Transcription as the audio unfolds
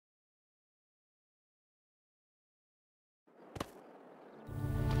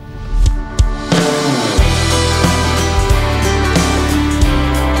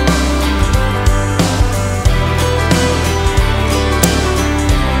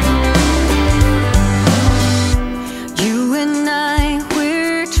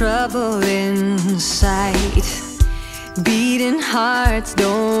hearts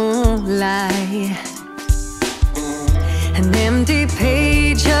don't lie. An empty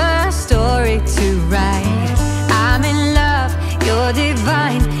page, a story to write. I'm in love, you're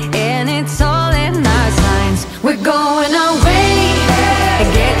divine, and it's all in our signs. We're going away,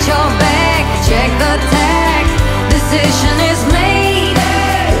 get your bag, check the tag. Decision is made,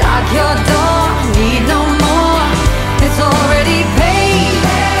 lock your door, need no more. It's already paid,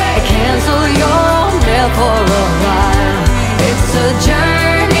 cancel your mail for a while. It's a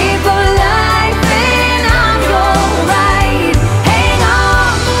journey for life, and I'm your ride. Hang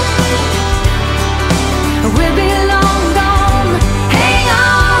on, we'll be long gone. Hang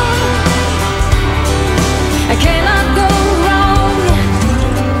on, I cannot go wrong.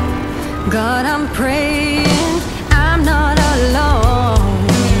 God, I'm praying I'm not alone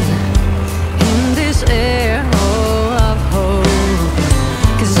in this air of hope.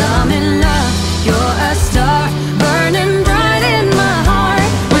 'Cause I'm in love, you're a star, burning bright in my heart.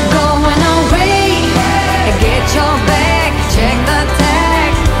 We're going away, get your bag, check the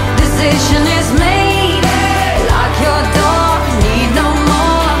tag. Decision is made, lock your door, need no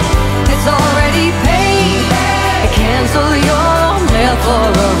more. It's already paid, cancel your mail for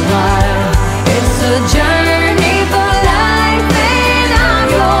a while. It's a journey for life, and I'm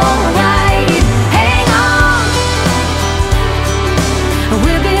your ride. Hang on,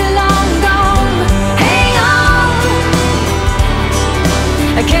 we'll be long gone. Hang on,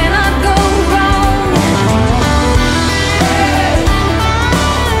 I cannot go wrong.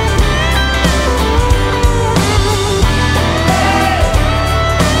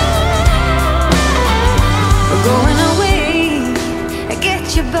 We're going away, get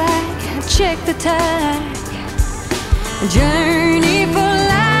you back, check the tag. Journey for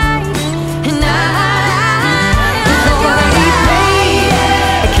life, and it's already paid,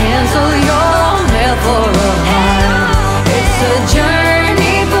 cancel your mail for a while. It's a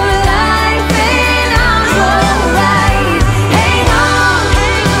journey for life, and I'm your ride. Hang on,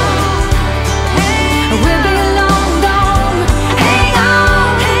 we'll be long gone. Hang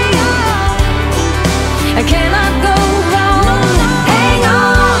on, I cannot go wrong. Hang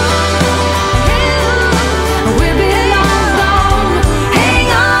on, we'll be long gone. Hang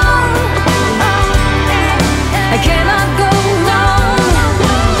on, I cannot go wrong.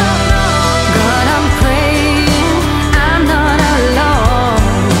 God, I'm praying I'm not alone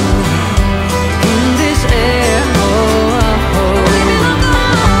in this air of hope.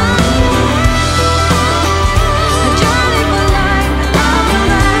 A journey for life, I'm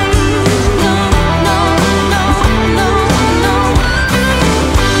alive. No, no, no, no, no.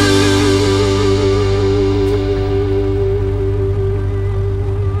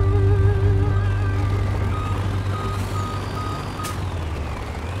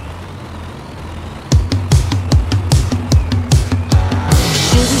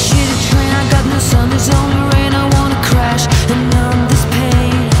 Shitty train, I got no sun, there's only rain. I wanna crash and numb this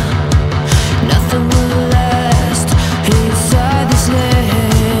pain. Nothing will last inside this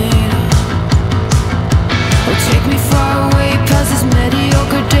lane. Oh, take me far away past these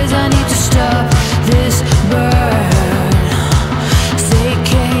mediocre days. I need to stop this burn. Say,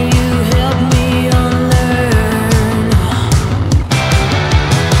 can you help me unlearn?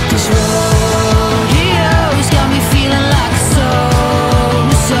 This rodeo's got me feeling like so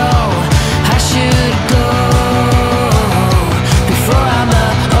I should go before I'm a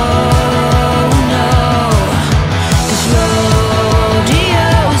oh no. This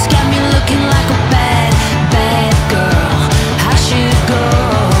rodeo's got me looking like a bad, bad girl. I should go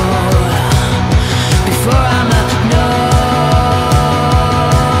before I'm a no.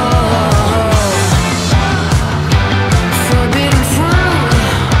 Forbidden fruit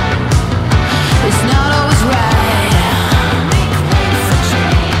is not always right.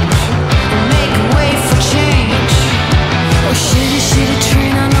 Make way for change. Oh, shitty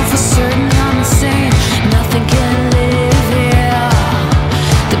train, I know for certain I'm insane. Nothing can live here.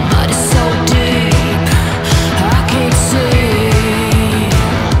 The mud is so deep, I can't see.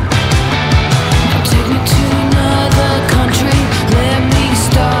 Now take me to another country, let me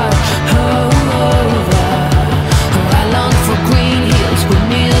start over. Oh, I long for green hills with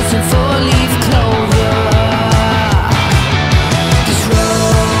meals and four-leaf clover. This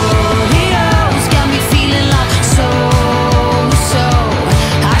rodeo's got me feeling like so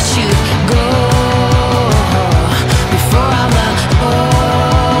I should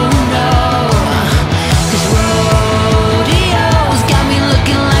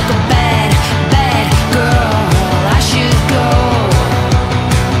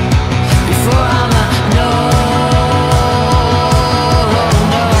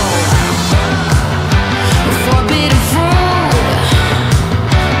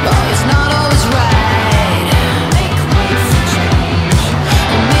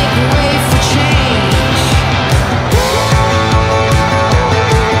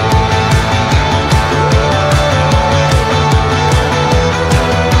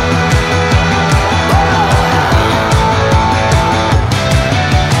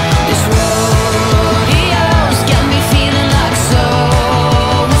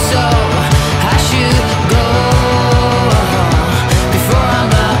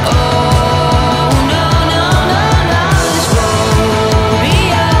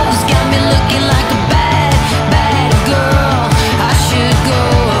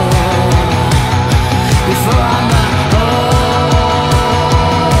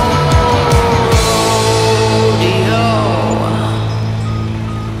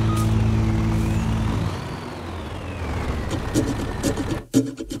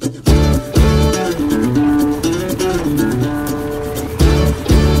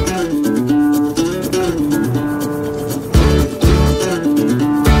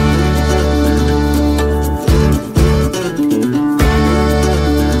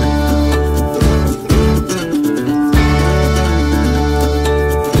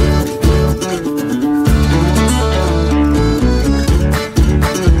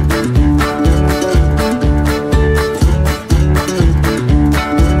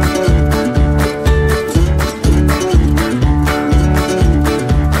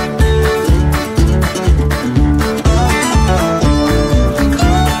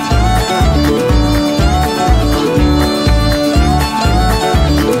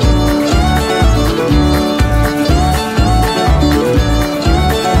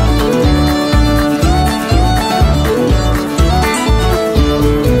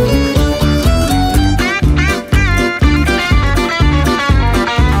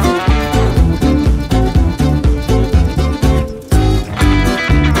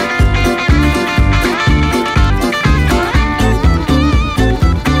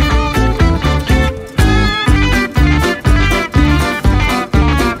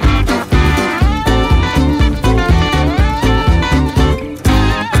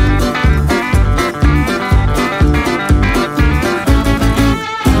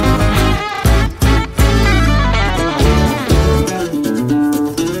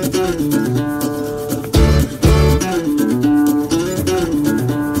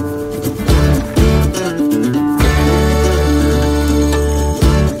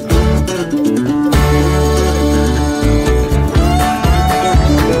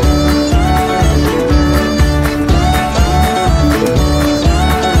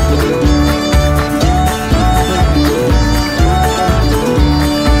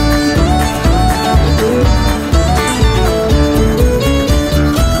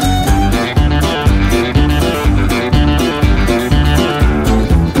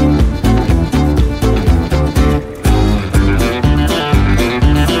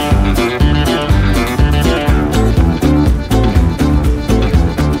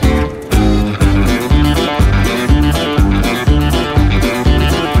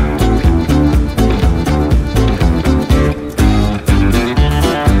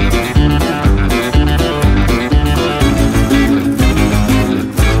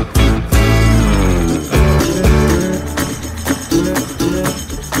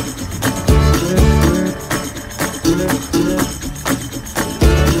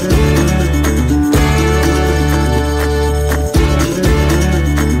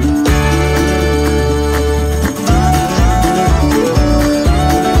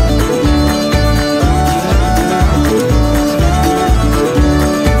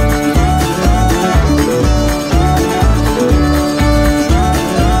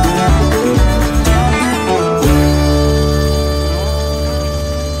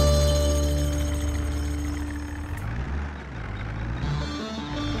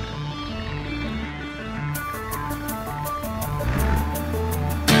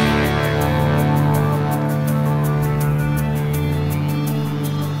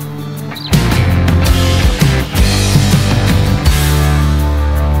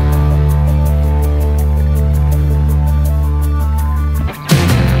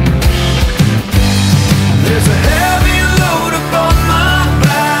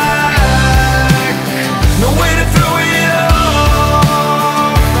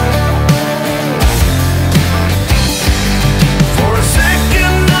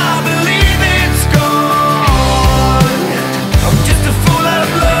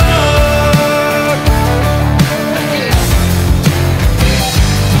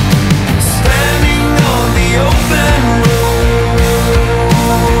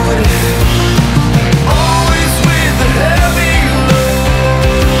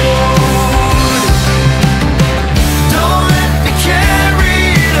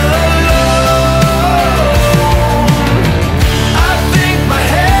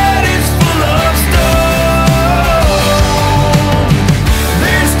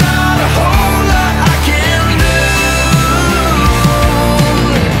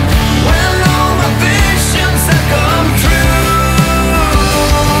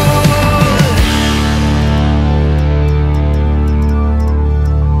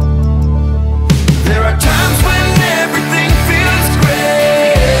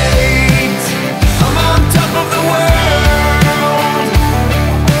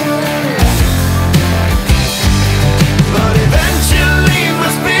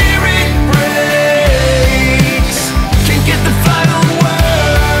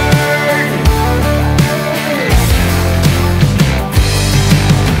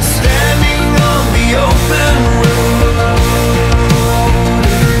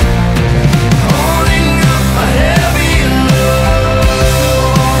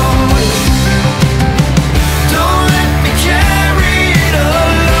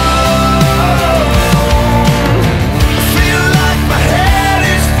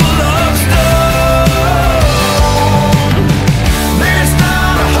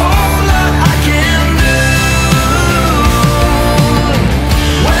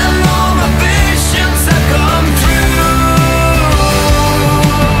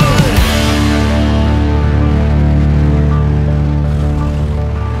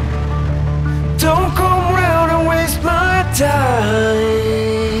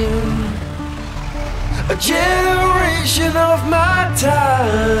generation of my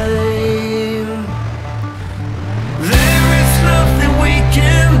time. There is nothing we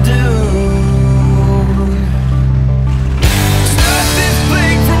can do. Stop this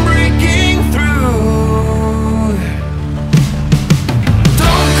plague from breaking through.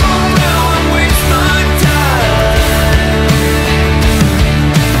 Don't come now and waste my time.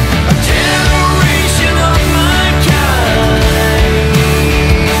 A generation of my kind.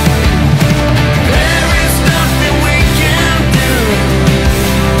 There is nothing we can do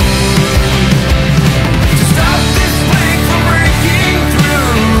to stop this plague from breaking through.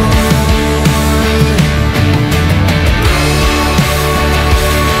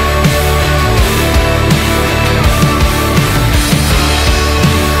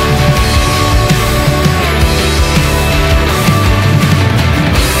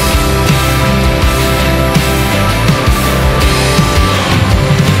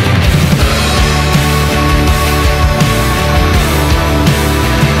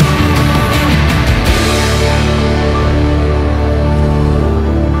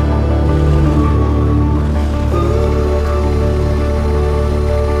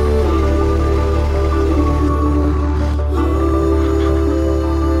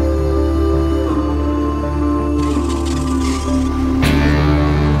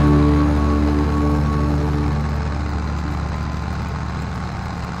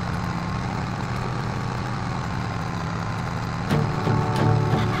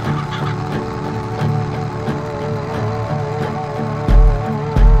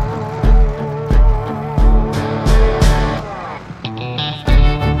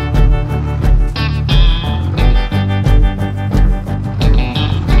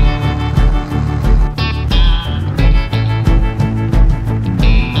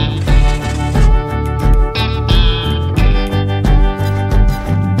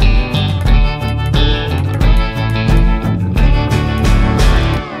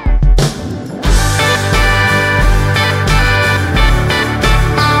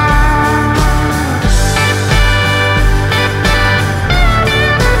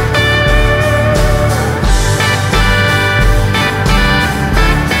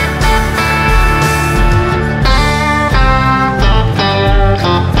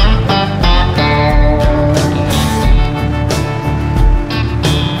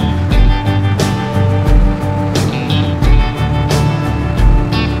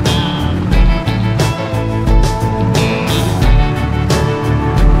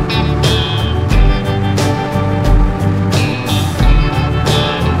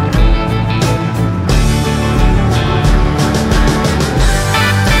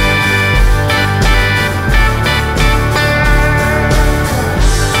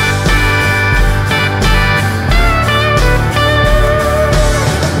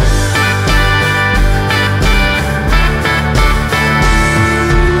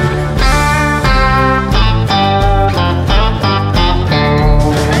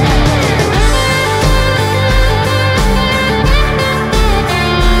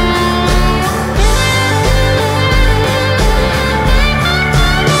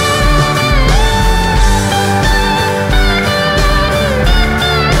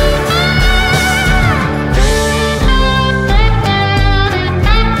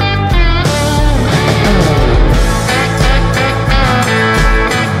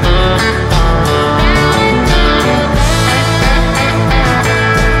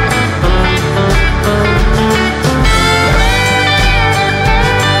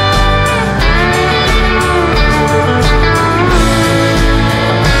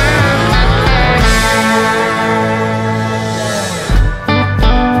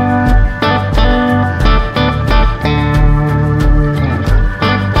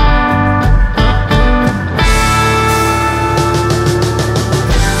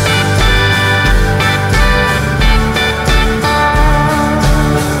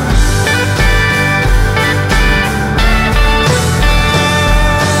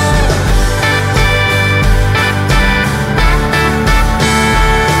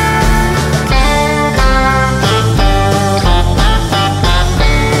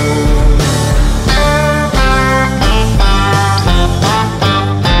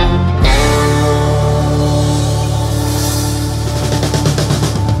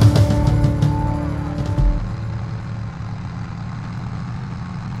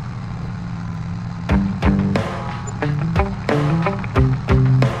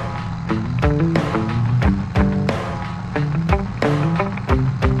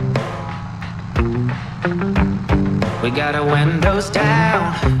 We got our windows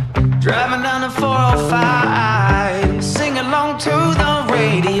down, driving down the 405, sing along to the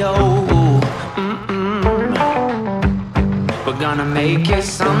radio. make it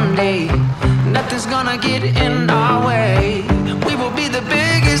someday. Nothing's gonna get in our way. We will be the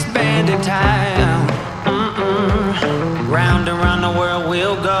biggest band in town. Round and round the world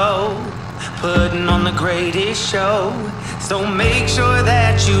we'll go, putting on the greatest show. So make sure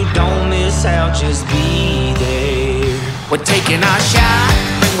that you don't miss out, just be there. We're taking our shot,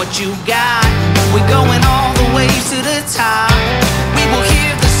 bring what you got. We're going all the way to the top. We will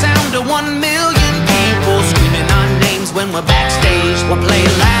hear the sound of 1 million people screaming our names when we're backstage. We'll play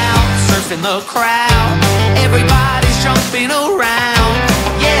loud, surfing the crowd. Everybody's jumping around.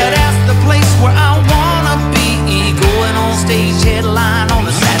 Yeah, that's the place where I wanna be. Going on stage, headline on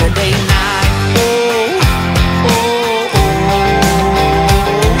a Saturday night. Oh, oh,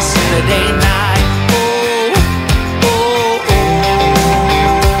 oh, Saturday night. Oh, oh,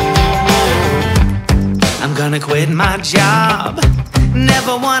 oh. I'm gonna quit my job.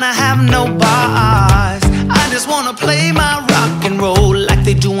 Never wanna have no bars. I just wanna play my rock and roll like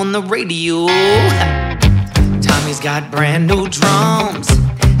they do on the radio. Tommy's got brand new drums,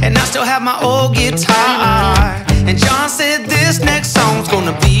 and I still have my old guitar. And John said this next song's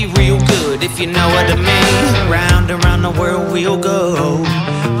gonna be real good, if you know what I mean. Round and round the world we'll go,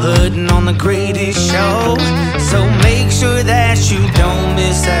 putting on the greatest show. So make sure that you don't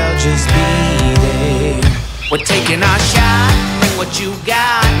miss out, just be there. We're taking our shot, bring what you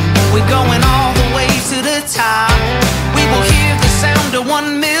got. We're going all the way to the top. We will hear the sound of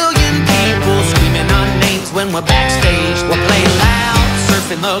 1 million people screaming our names when we're backstage. We'll play loud,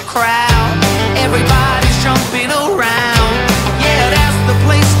 surfing the crowd. Everybody's jumping around. Yeah, that's the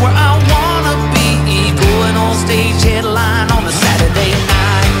place where I wanna be. Going on stage, headline on a Saturday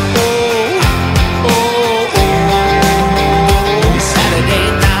night. Oh, oh, oh, Saturday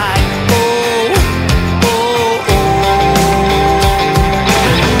night. Oh, oh, oh.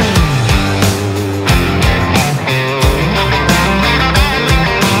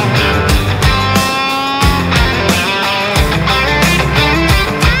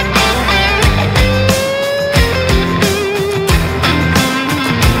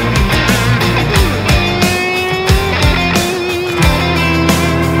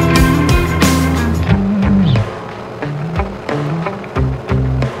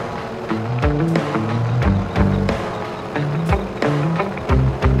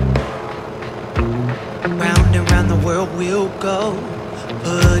 Round and round the world we'll go,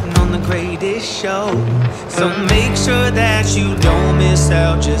 putting on the greatest show. So make sure that you don't miss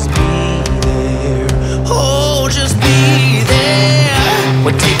out, just be there. Oh, just be there.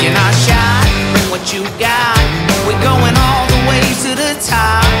 We're taking our shot, bring what you got. We're going all the way to the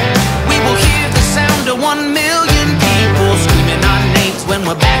top. We will hear the sound of 1 million people screaming our names when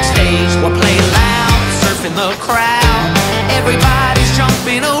we're backstage. We'll play loud, surfing the crowd. Everybody's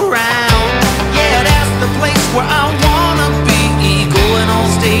jumping around. Yeah, that's the place where I wanna be. Going on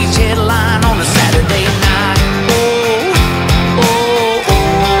stage, headline on a Saturday night. Oh, oh,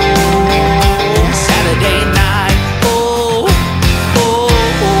 oh, Saturday night. Oh, oh,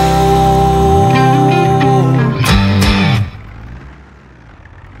 oh.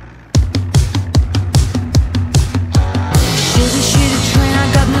 Shitty, shitty train, I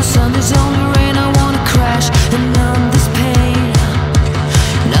got no sun, there's only rain. I wanna crash and numb this pain.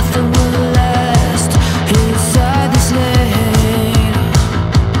 Nothing will last inside this lane.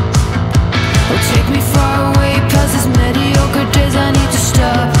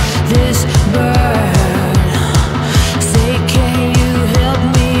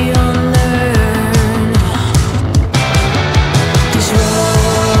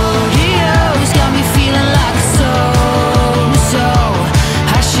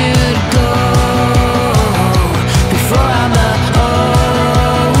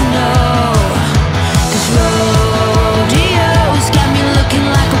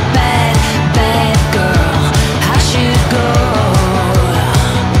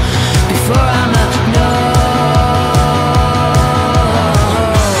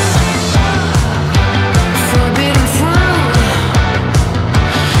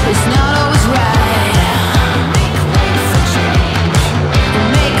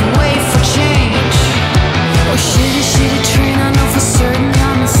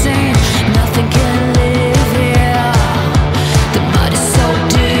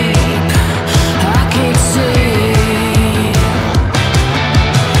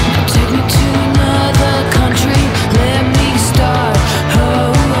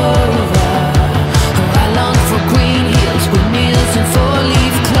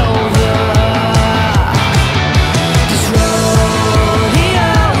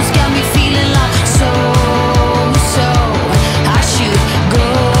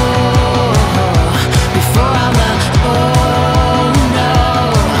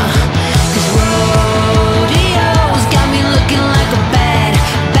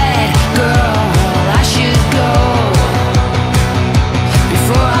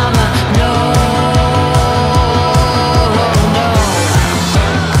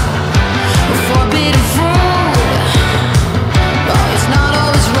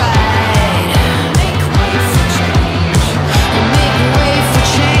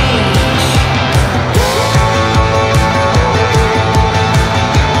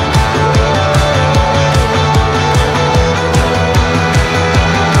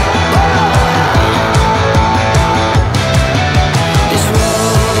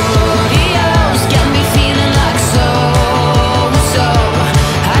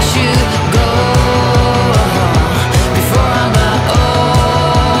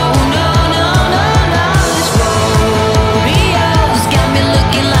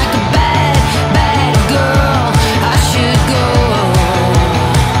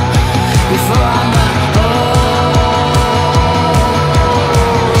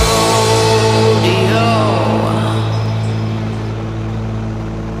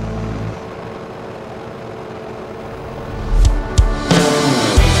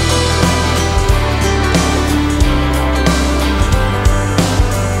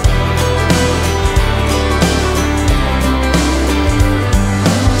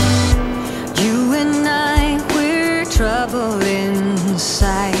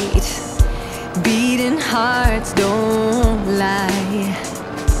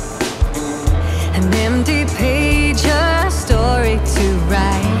 an empty page, a story to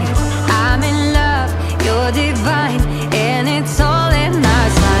write. I'm in love, you're divine, and it's all in our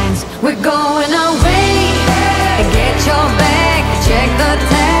signs. We're going away, get your bag, check the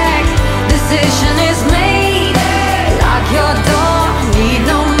tag. Decision is made, lock your door, need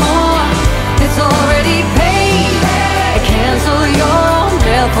no more. It's already paid, cancel your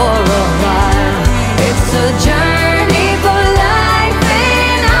mail for a while. It's a journey for life,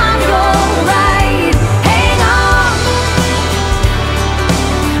 and I'm your ride. Hang on,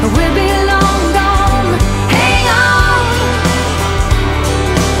 we'll be long gone. Hang on,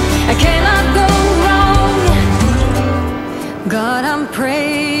 I cannot go wrong. God, I'm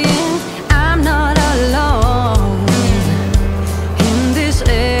praying I'm not alone in this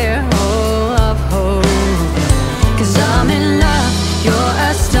air of hope. 'Cause I'm in love, you're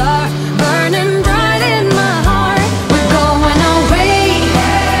a star, burning bright in my heart. We're going away,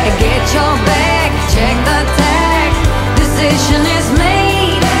 get your bag, check the tag. Decision is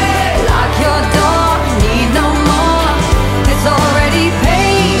made, lock your door, need no more. It's already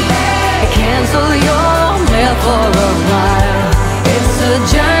paid, cancel your mail for a while. It's a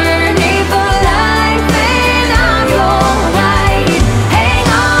journey for life, and I'm your ride. Hang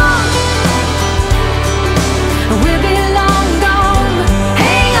on, we'll be long gone.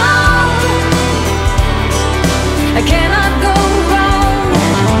 Hang on, I cannot go wrong.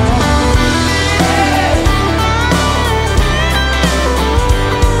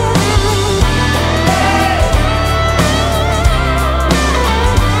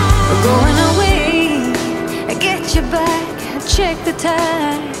 We're going away, get your back, check the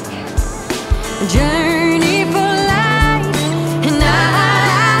tag. Journey for life, and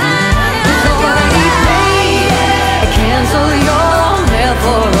it's already paid, cancel your mail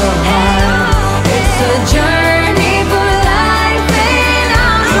for a while. It's a journey for life, and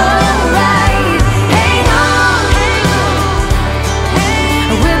I'm your ride. Hang on,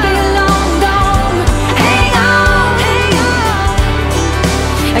 we'll be long gone. Hang on,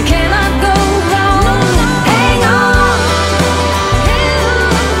 I cannot go wrong. Hang on,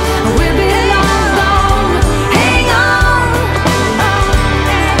 we'll be long gone.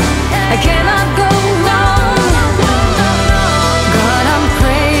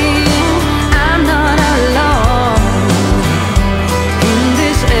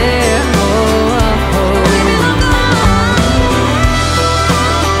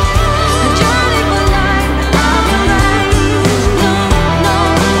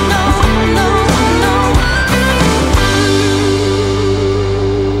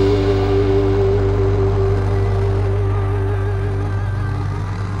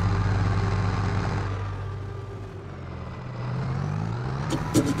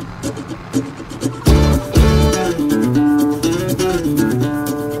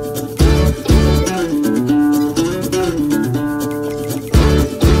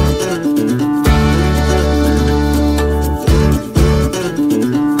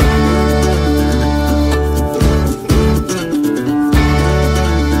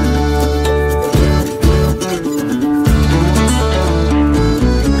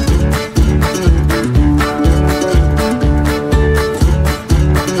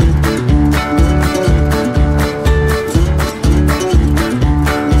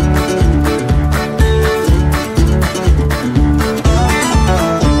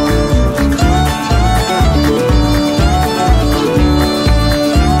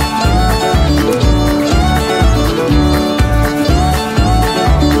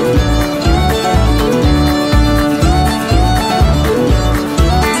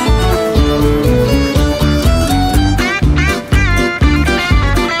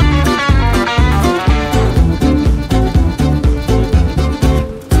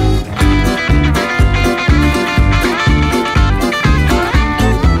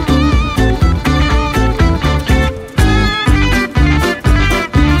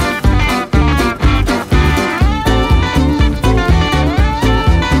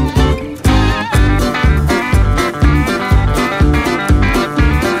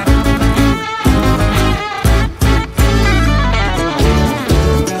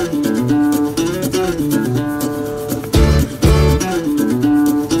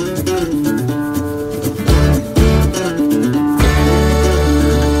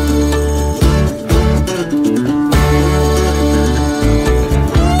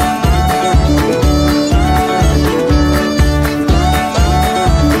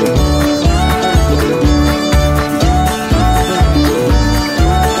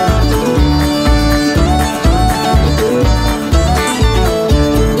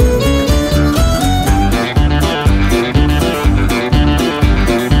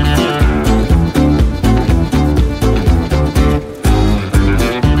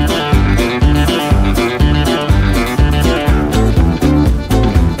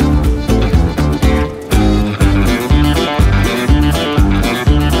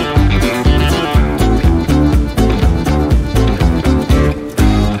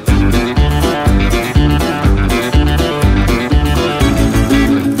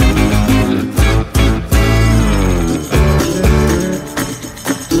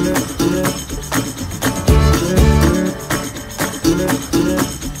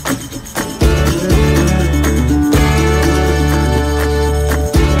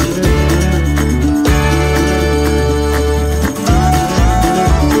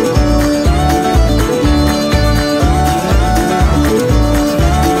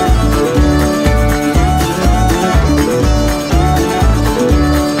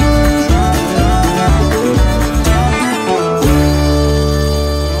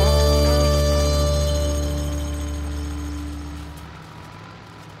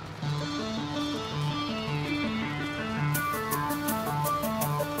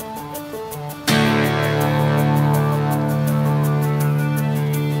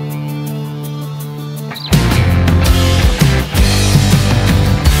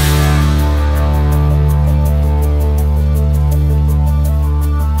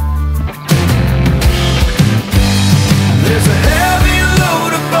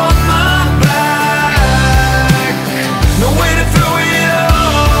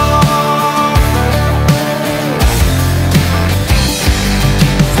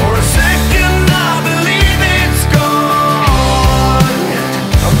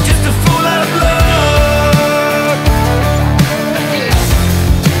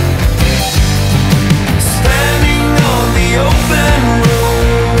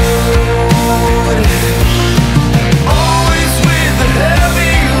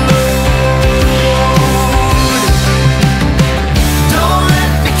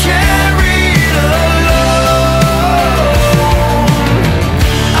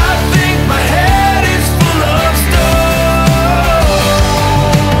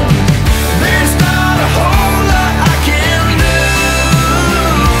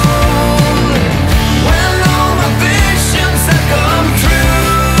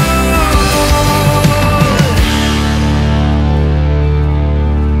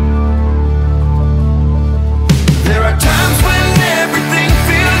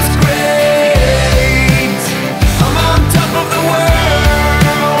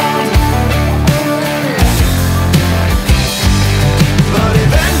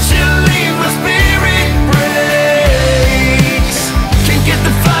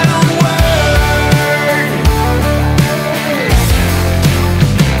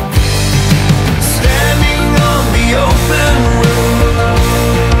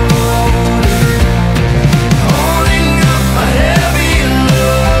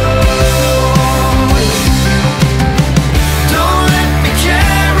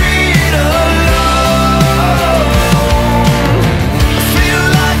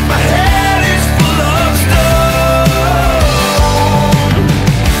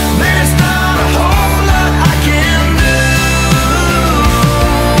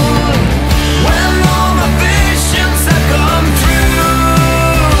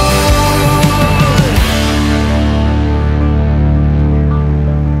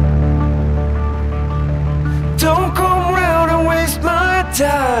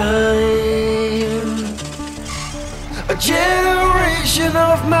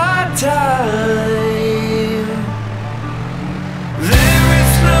 time.